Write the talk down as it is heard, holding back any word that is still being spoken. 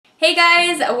Hey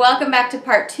guys, welcome back to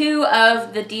part 2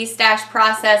 of the Destash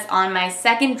process on my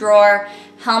second drawer,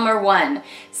 Helmer 1.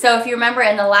 So if you remember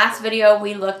in the last video,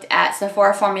 we looked at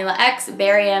Sephora Formula X,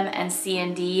 Barium, and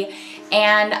C&D,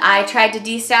 and I tried to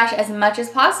destash as much as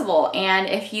possible. And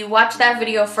if you watch that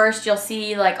video first, you'll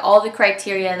see like all the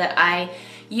criteria that I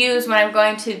use when I'm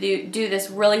going to do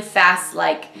this really fast,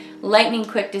 like lightning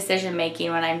quick decision making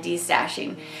when I'm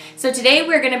destashing. So today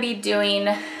we're going to be doing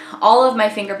all of my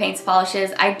FingerPaints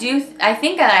polishes. I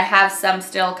think that I have some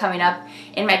still coming up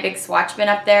in my big swatch bin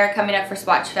up there, coming up for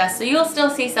Swatchfests. So you'll still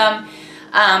see some,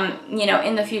 you know,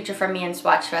 in the future from me in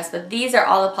Swatchfest. But these are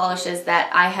all the polishes that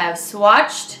I have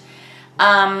swatched,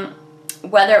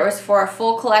 whether it was for a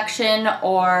full collection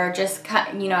or just,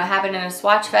 you know, happened in a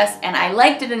Swatchfest, and I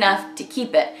liked it enough to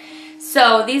keep it.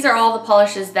 So these are all the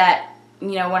polishes that,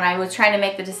 you know, when I was trying to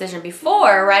make the decision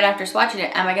before, right after swatching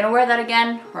it, am I going to wear that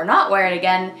again or not wear it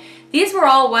again? These were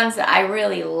all ones that I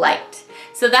really liked.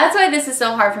 So that's why this is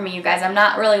so hard for me, you guys. I'm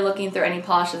not really looking through any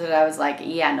polishes that I was like,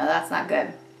 yeah, no, that's not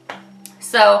good.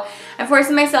 So I'm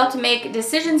forcing myself to make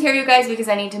decisions here, you guys, because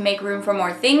I need to make room for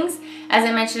more things. As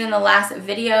I mentioned in the last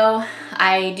video,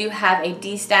 I do have a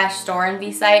Destash store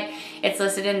and site. It's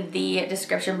listed in the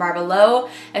description bar below.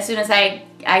 As soon as I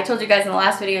told you guys in the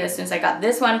last video, as soon as I got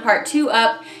this one, part 2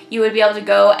 up, you would be able to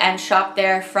go and shop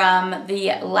there from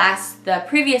the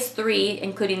previous 3,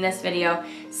 including this video,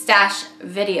 Destash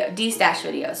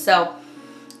videos. So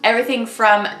everything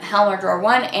from Helmer Drawer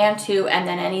 1 and 2, and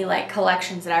then any like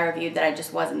collections that I reviewed that I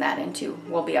just wasn't that into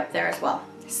will be up there as well.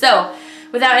 So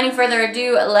without any further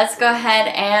ado, let's go ahead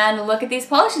and look at these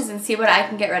polishes and see what I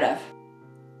can get rid of.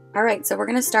 Alright, so we're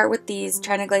going to start with these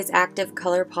China Glaze Active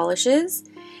Color Polishes.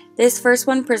 This first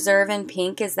one, Preserve in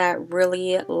Pink, is that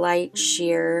really light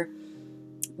sheer,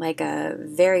 like a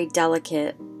very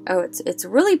delicate. Oh, it's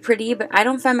really pretty, but I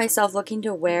don't find myself looking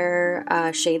to wear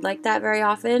a shade like that very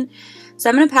often. So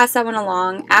I'm going to pass that one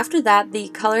along. After that, the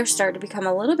colors start to become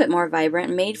a little bit more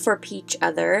vibrant, Made for Peach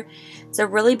Other. It's a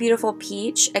really beautiful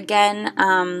peach. Again,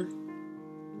 I'm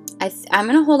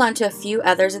going to hold on to a few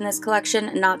others in this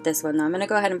collection, not this one though. I'm going to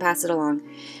go ahead and pass it along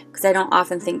because I don't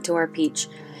often think to wear peach.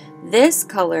 This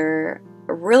color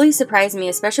really surprised me,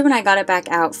 especially when I got it back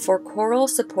out, for Coral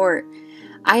Support.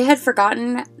 I had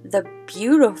forgotten the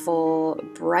beautiful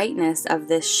brightness of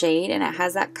this shade, and it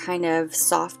has that kind of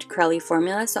soft, curly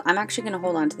formula, so I'm actually going to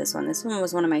hold on to this one. This one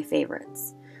was one of my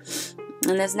favorites.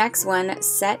 And this next one,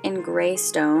 Set in Gray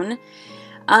Stone.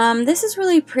 This is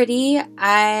really pretty.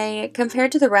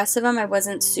 Compared to the rest of them, I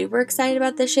wasn't super excited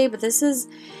about this shade, but this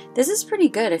is pretty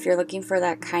good if you're looking for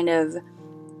that kind of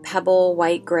pebble,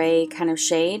 white, gray kind of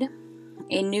shade.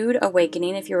 A Nude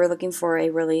Awakening, if you were looking for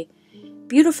a really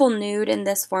beautiful nude in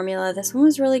this formula. This one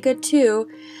was really good too.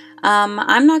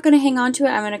 I'm not going to hang on to it.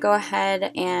 I'm going to go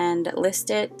ahead and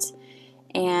list it,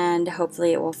 and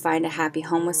hopefully it will find a happy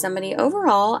home with somebody.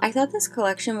 Overall, I thought this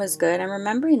collection was good. I'm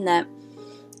remembering that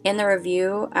in the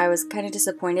review I was kind of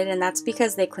disappointed, and that's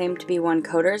because they claimed to be one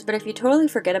coaters, but if you totally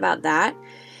forget about that,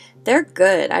 they're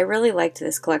good. I really liked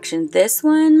this collection. This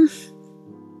one,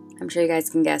 I'm sure you guys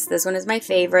can guess, this one is my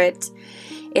favorite.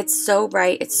 It's so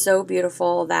bright, it's so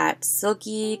beautiful. That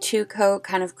silky 2-coat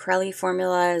kind of curly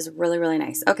formula is really, really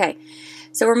nice. Okay,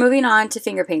 so we're moving on to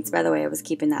FingerPaints. By the way, I was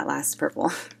keeping that last purple.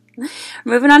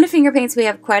 Moving on to FingerPaints, we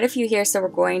have quite a few here, so we're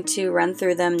going to run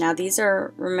through them. Now these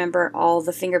are, remember, all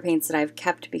the FingerPaints that I've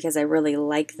kept because I really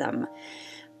like them.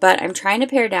 But I'm trying to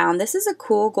pare down. This is a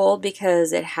cool gold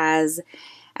because it has,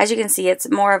 as you can see, it's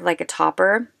more of like a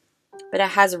topper, but it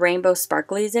has rainbow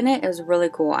sparklies in it. It was really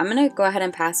cool. I'm going to go ahead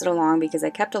and pass it along because I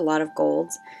kept a lot of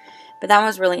golds, but that one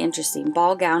was really interesting.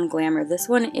 Ball Gown Glamour. This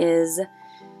one is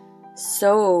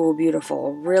so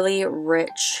beautiful. Really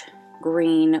rich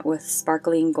green with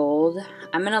sparkling gold.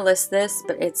 I'm going to list this,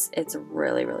 but it's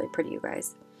really, really pretty, you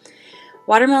guys.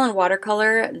 Watermelon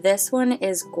Watercolor. This one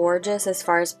is gorgeous as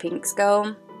far as pinks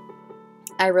go.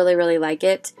 I really, really like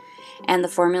it. And the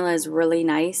formula is really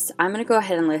nice. I'm going to go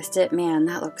ahead and list it. Man,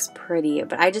 that looks pretty.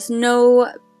 But I just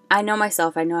know, I know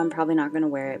myself, I know I'm probably not going to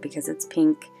wear it because it's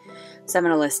pink. So I'm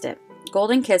going to list it.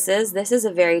 Golden Kisses. This is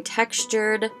a very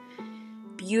textured,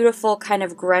 beautiful kind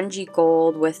of grungy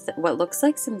gold with what looks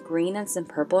like some green and some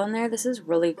purple in there. This is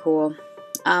really cool.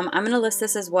 I'm going to list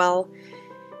this as well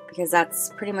because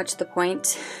that's pretty much the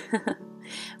point.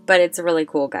 But it's really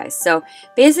cool, guys. So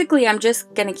basically, I'm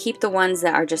just going to keep the ones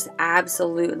that are just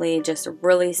absolutely just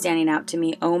really standing out to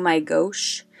me. Oh My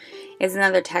Gouge is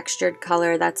another textured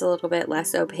color. That's a little bit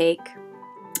less opaque.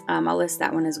 I'll list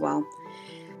that one as well.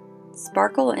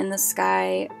 Sparkle in the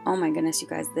Sky. Oh my goodness, you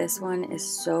guys. This one is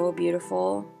so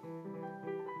beautiful.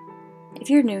 If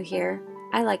you're new here,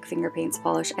 I like FingerPaints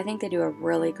polish. I think they do a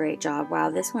really great job. Wow,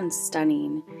 this one's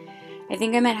stunning. I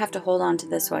think I might have to hold on to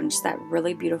this one. Just that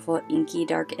really beautiful inky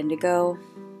dark indigo.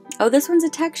 Oh, this one's a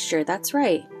texture. That's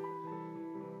right.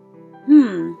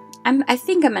 I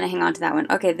think I'm going to hang on to that one.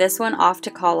 Okay, this one off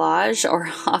to collage or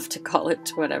off to college,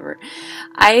 whatever.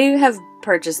 I have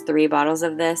purchased 3 bottles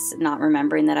of this, not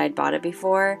remembering that I'd bought it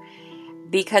before.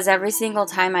 Because every single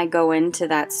time I go into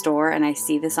that store and I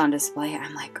see this on display,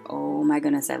 I'm like, oh my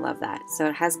goodness, I love that. So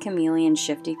it has chameleon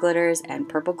shifty glitters and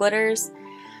purple glitters.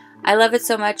 I love it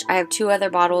so much. I have 2 other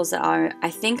bottles that are, I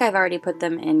think I've already put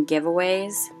them in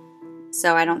giveaways.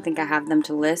 So I don't think I have them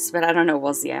to list, but I don't know.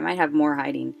 We'll see. I might have more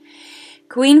hiding.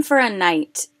 Queen for a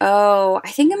Night. Oh,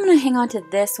 I think I'm going to hang on to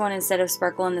this one instead of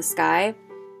Sparkle in the Sky.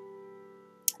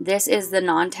 This is the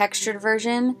non-textured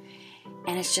version.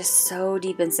 And it's just so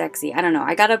deep and sexy. I don't know.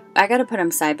 I gotta put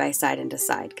them side by side and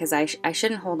decide because I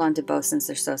shouldn't hold on to both since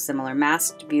they're so similar.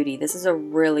 Masked Beauty. This is a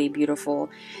really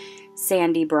beautiful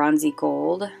sandy bronzy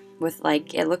gold with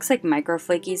like, it looks like micro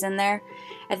flakies in there.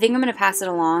 I think I'm gonna pass it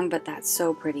along, but that's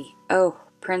so pretty. Oh,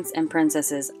 Prince and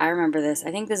Princesses. I remember this.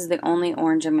 I think this is the only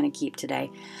orange I'm gonna keep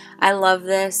today. I love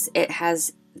this. It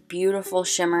has beautiful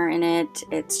shimmer in it.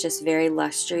 It's just very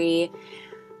lustry.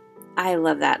 I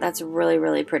love that. That's really,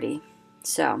 really pretty.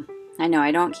 So, I know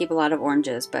I don't keep a lot of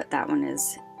oranges, but that one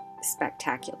is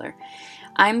spectacular.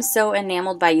 I'm so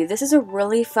enamored by you. This is a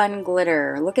really fun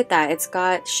glitter. Look at that. It's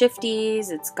got shifties.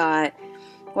 It's got,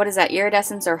 what is that,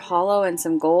 iridescence or hollow and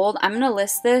some gold. I'm going to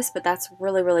list this, but that's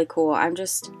really, really cool. I'm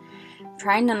just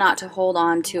trying not to hold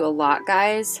on to a lot,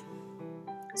 guys.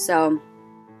 So,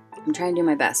 I'm trying to do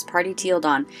my best. Party Teal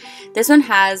Dawn. This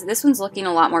one's looking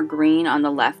a lot more green on the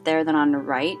left there than on the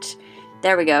right.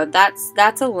 There we go.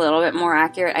 That's a little bit more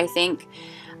accurate, I think.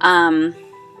 I'm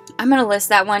going to list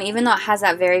that one, even though it has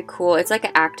that very cool, it's like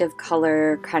an active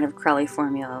color kind of Crelly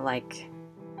formula like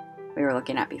we were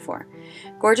looking at before.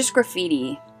 Gorgeous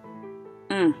Graffiti.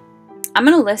 I'm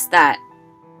going to list that.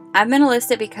 I'm going to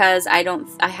list it because I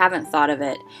haven't thought of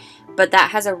it. But that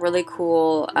has a really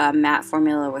cool matte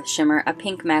formula with shimmer. A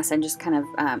Pink Mess. I'm just kind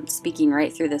of speaking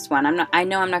right through this one. I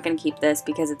know I'm not going to keep this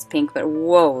because it's pink, but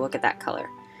whoa, look at that color.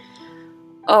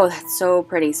 Oh, that's so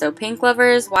pretty. So pink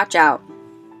lovers, watch out.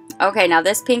 Okay, now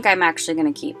this pink I'm actually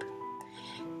going to keep.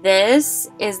 This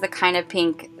is the kind of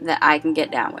pink that I can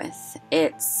get down with.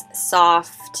 It's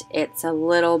soft, it's a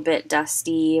little bit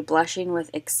dusty, blushing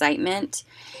with excitement,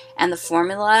 and the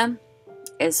formula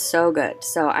is so good.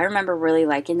 So I remember really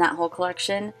liking that whole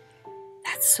collection.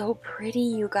 That's so pretty,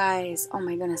 you guys. Oh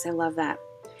my goodness, I love that.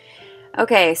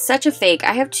 Okay, Such a Fake.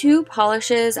 I have 2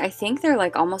 polishes. I think they're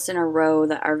like almost in a row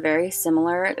that are very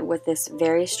similar with this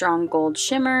very strong gold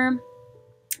shimmer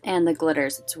and the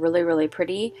glitters. It's really, really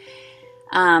pretty.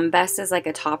 Best is like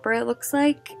a topper, it looks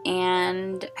like.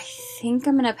 And I think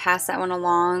I'm going to pass that one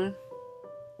along,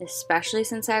 especially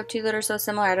since I have 2 that are so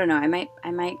similar. I don't know.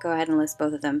 I might go ahead and list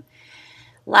both of them.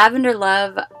 Lavender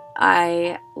Love.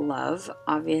 I love,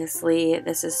 obviously.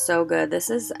 This is so good. This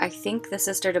is, I think, the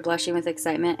sister to Blushing with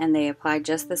Excitement, and they apply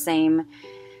just the same.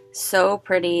 So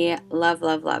pretty. Love,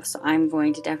 love, love. So I'm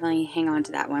going to definitely hang on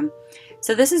to that one.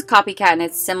 So this is Copycat, and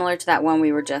it's similar to that one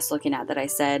we were just looking at that I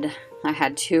said I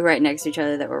had 2 right next to each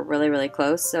other that were really, really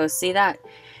close. So see that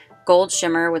gold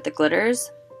shimmer with the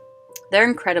glitters? They're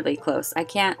incredibly close. I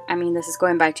mean, this is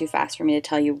going by too fast for me to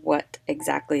tell you what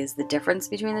exactly is the difference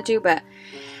between the 2, but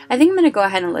I think I'm going to go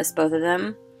ahead and list both of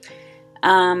them.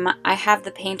 I have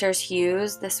the Painter's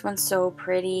Hues. This one's so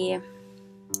pretty.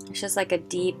 It's just like a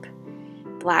deep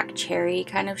black cherry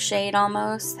kind of shade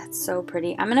almost. That's so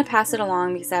pretty. I'm going to pass it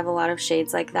along because I have a lot of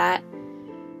shades like that,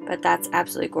 but that's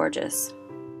absolutely gorgeous.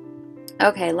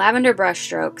 Okay, Lavender Brush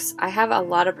Strokes. I have a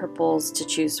lot of purples to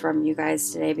choose from, you guys,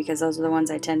 today because those are the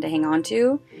ones I tend to hang on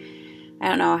to. I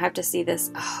don't know, I have to see this.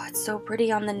 Oh, it's so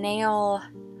pretty on the nail.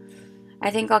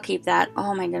 I think I'll keep that.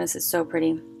 Oh my goodness, it's so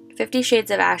pretty. 50 Shades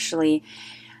of Ashley.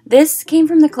 This came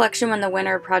from the collection when the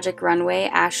winner of Project Runway,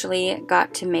 Ashley,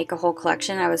 got to make a whole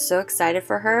collection. I was so excited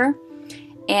for her.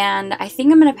 And I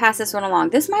think I'm going to pass this one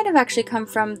along. This might have actually come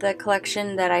from the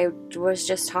collection that I was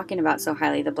just talking about so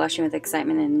highly, the Blushing with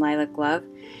Excitement and Lilac Love.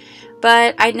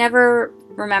 But I never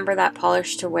remember that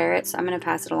polish to wear it, so I'm going to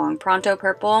pass it along. Pronto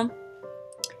Purple.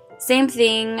 Same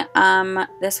thing.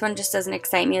 This one just doesn't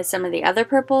excite me as some of the other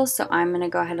purples, so I'm going to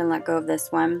go ahead and let go of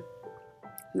this one.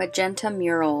 Magenta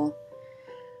Mural.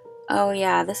 Oh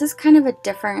yeah, this is kind of a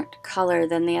different color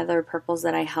than the other purples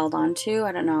that I held on to.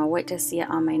 I don't know. I'll wait to see it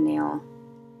on my nail.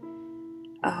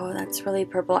 Oh, that's really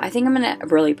purple. I think I'm going to...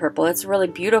 Really purple. It's really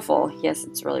beautiful. Yes,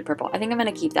 it's really purple. I think I'm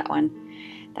going to keep that one.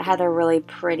 That had a really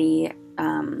pretty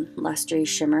lustrous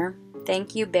shimmer.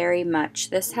 Thank you very much.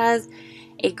 This has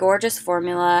A gorgeous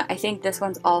formula. I think this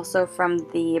one's also from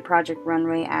the Project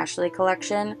Runway Ashley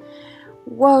collection.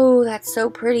 Whoa, that's so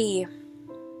pretty.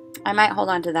 I might hold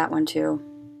on to that one too.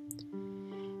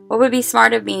 What would be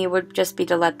smart of me would just be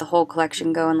to let the whole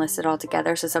collection go and list it all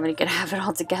together so somebody could have it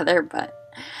all together, but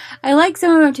I like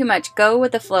some of them too much. Go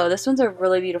with the flow. This one's a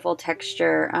really beautiful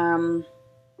texture.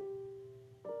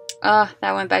 That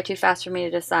went by too fast for me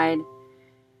to decide.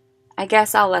 I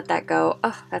guess I'll let that go.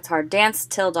 Oh, that's hard. Dance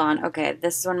Till Dawn. Okay,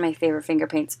 this is one of my favorite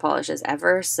FingerPaints polishes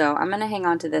ever, so I'm going to hang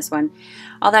on to this one.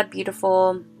 All that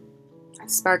beautiful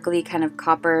sparkly kind of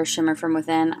copper shimmer from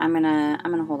within. I'm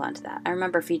gonna hold on to that. I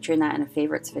remember featuring that in a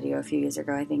favorites video a few years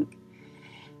ago, I think.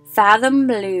 Fathom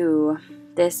Blue.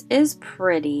 This is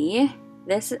pretty.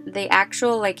 The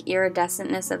actual like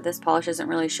iridescentness of this polish isn't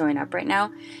really showing up right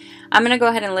now. I'm gonna go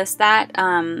ahead and list that.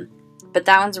 But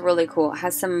that one's really cool. It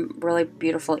has some really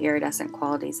beautiful iridescent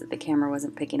qualities that the camera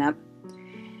wasn't picking up.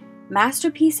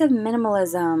 Masterpiece of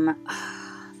Minimalism.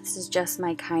 This is just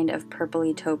my kind of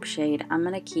purpley taupe shade. I'm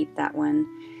going to keep that one.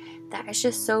 That is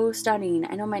just so stunning.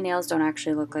 I know my nails don't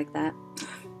actually look like that.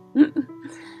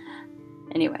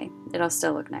 Anyway, it'll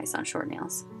still look nice on short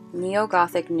nails. Neo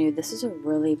Gothic Nude. This is a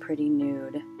really pretty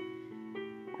nude.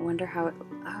 I wonder how it...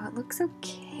 Oh, it looks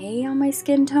okay on my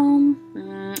skin tone.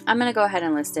 I'm going to go ahead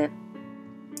and list it.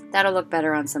 That'll look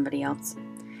better on somebody else.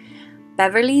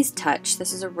 Beverly's Touch.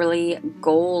 This is a really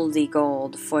goldy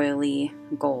gold, foily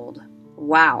gold.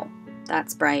 Wow,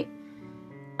 that's bright.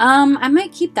 I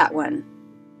might keep that one.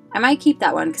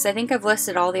 Because I think I've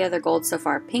listed all the other golds so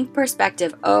far. Pink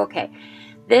Perspective. Okay,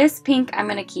 this pink I'm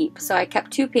going to keep. So I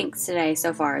kept 2 pinks today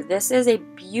so far. This is a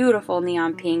beautiful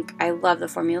neon pink. I love the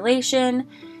formulation.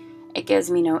 It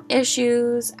gives me no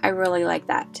issues. I really like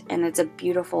that. And it's a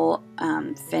beautiful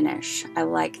finish. I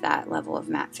like that level of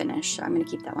matte finish. So I'm going to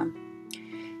keep that one.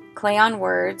 Clay on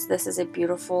Words. This is a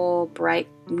beautiful bright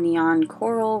neon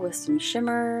coral with some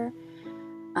shimmer.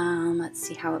 Let's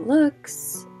see how it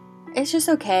looks. It's just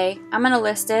okay. I'm going to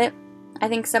list it. I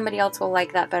think somebody else will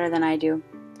like that better than I do.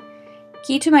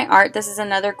 Key to My Art. This is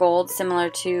another gold similar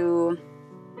to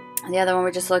the other one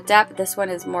we just looked at. But this one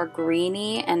is more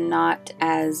greeny and not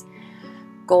as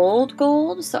gold.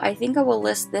 So I think I will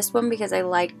list this one because I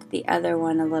liked the other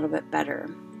one a little bit better.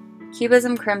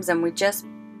 Cubism Crimson. We just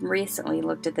recently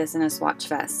looked at this in a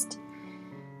Swatchfest.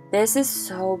 This is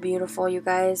so beautiful, you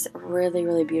guys. Really,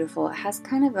 really beautiful. It has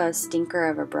kind of a stinker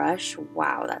of a brush.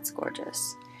 Wow, that's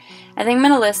gorgeous. I think I'm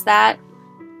going to list that.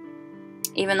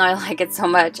 Even though I like it so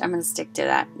much, I'm going to stick to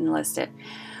that and list it.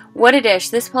 What a Dish.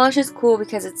 This polish is cool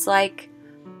because it's like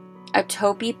a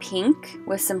taupey pink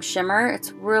with some shimmer.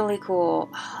 It's really cool.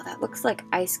 Oh, that looks like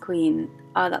Ice Queen.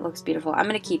 Oh, that looks beautiful. I'm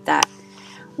going to keep that.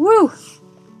 Woo!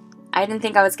 I didn't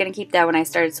think I was going to keep that when I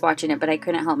started swatching it, but I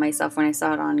couldn't help myself when I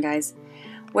saw it on, guys.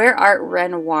 Where Art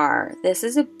Renoir. This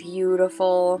is a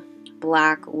beautiful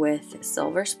black with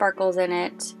silver sparkles in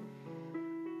it.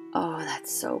 Oh,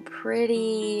 that's so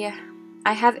pretty.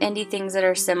 I have indie things that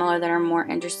are similar that are more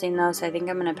interesting, though, so I think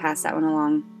I'm going to pass that one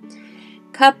along.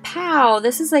 Kapow!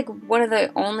 This is like one of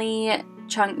the only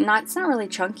it's not really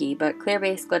chunky, but clear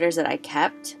base glitters that I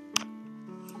kept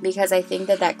because I think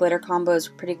that glitter combo is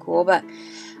pretty cool, but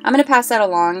I'm going to pass that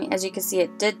along. As you can see,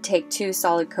 it did take 2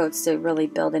 solid coats to really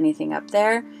build anything up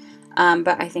there,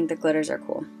 but I think the glitters are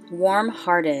cool. Warm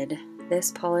Hearted.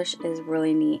 This polish is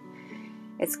really neat.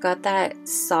 It's got that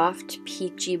soft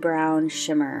peachy brown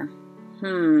shimmer.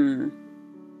 I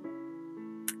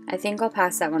think I'll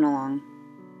pass that one along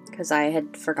because I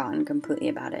had forgotten completely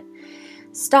about it.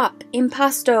 Stop.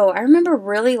 Impasto. I remember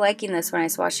really liking this when I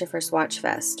swatched it for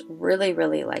Swatchfest. Really,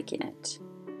 really liking it.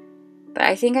 But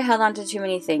I think I held on to too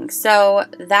many things. So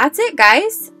that's it,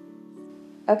 guys.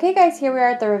 Okay, guys, here we are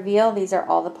at the reveal. These are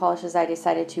all the polishes I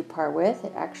decided to part with.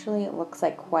 It actually looks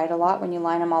like quite a lot when you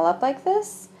line them all up like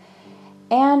this.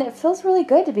 And it feels really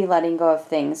good to be letting go of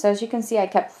things. So as you can see,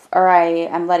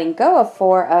 I'm letting go of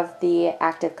 4 of the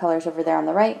active colors over there on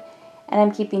the right. And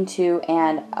I'm keeping 2.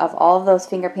 And of all of those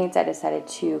finger paints, I decided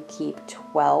to keep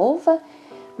 12.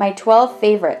 My 12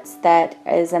 favorites, that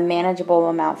is a manageable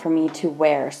amount for me to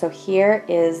wear. So here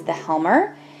is the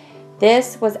Helmer.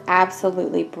 This was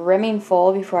absolutely brimming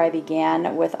full before I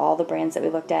began with all the brands that we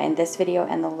looked at in this video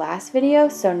and the last video.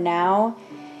 So now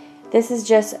this is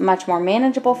just much more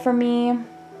manageable for me.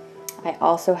 I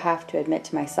also have to admit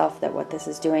to myself that what this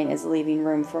is doing is leaving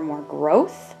room for more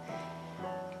growth.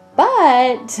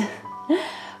 But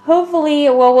hopefully,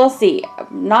 well, we'll see.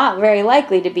 Not very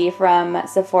likely to be from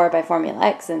Sephora by Formula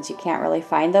X since you can't really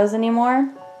find those anymore.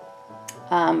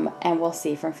 And we'll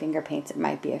see from FingerPaints. It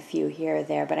might be a few here or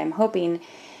there, but I'm hoping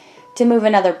to move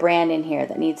another brand in here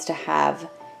that needs to have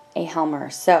a Helmer.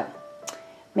 So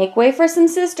make way for some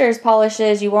sisters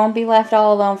polishes. You won't be left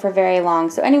all alone for very long.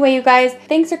 So anyway, you guys,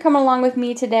 thanks for coming along with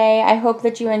me today. I hope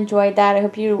that you enjoyed that. I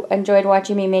hope you enjoyed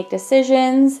watching me make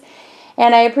decisions.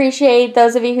 And I appreciate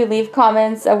those of you who leave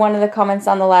comments. One of the comments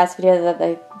on the last video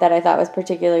that I thought was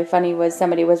particularly funny was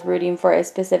somebody was rooting for a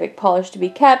specific polish to be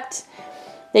kept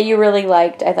that you really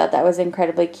liked. I thought that was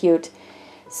incredibly cute.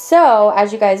 So,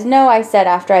 as you guys know, I said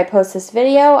after I post this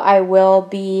video, I will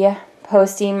be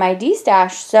posting my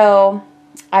Destash. So,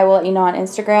 I will let you know on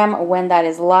Instagram when that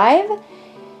is live.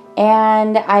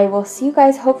 And I will see you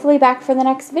guys hopefully back for the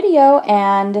next video.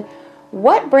 And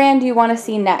what brand do you want to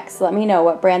see next? Let me know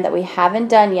what brand that we haven't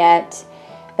done yet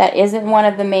that isn't one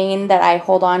of the main that I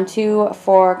hold on to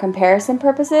for comparison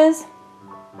purposes.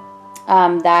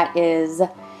 That is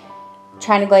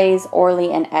China Glaze,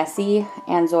 Orly, and Essie,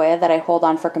 and Zoya that I hold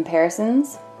on for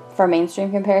comparisons, for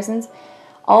mainstream comparisons.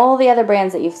 All the other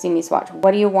brands that you've seen me swatch,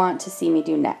 what do you want to see me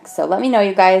do next? So let me know,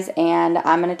 you guys, and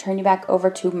I'm going to turn you back over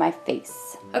to my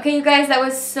face. Okay, you guys, that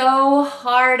was so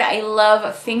hard. I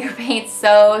love FingerPaints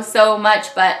so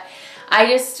much, but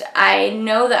I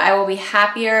know that I will be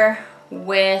happier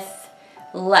with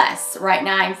less. Right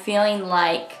now, I'm feeling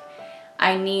like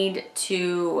I need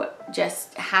to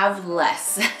just have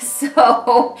less.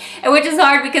 So, which is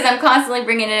hard because I'm constantly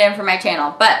bringing it in for my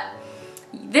channel, but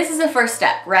this is the first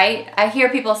step, right? I hear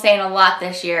people saying a lot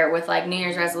this year with like New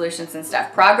Year's resolutions and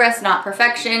stuff. Progress, not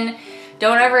perfection.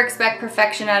 Don't ever expect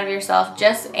perfection out of yourself.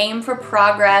 Just aim for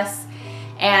progress,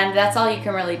 and that's all you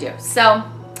can really do. So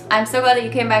I'm so glad that you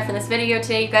came by for this video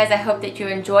today, you guys. I hope that you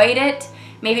enjoyed it.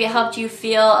 Maybe it helped you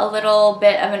feel a little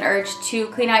bit of an urge to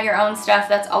clean out your own stuff.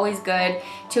 That's always good,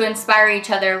 to inspire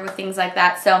each other with things like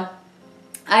that. So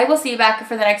I will see you back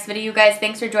for the next video, you guys.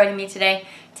 Thanks for joining me today.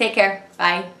 Take care.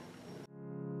 Bye.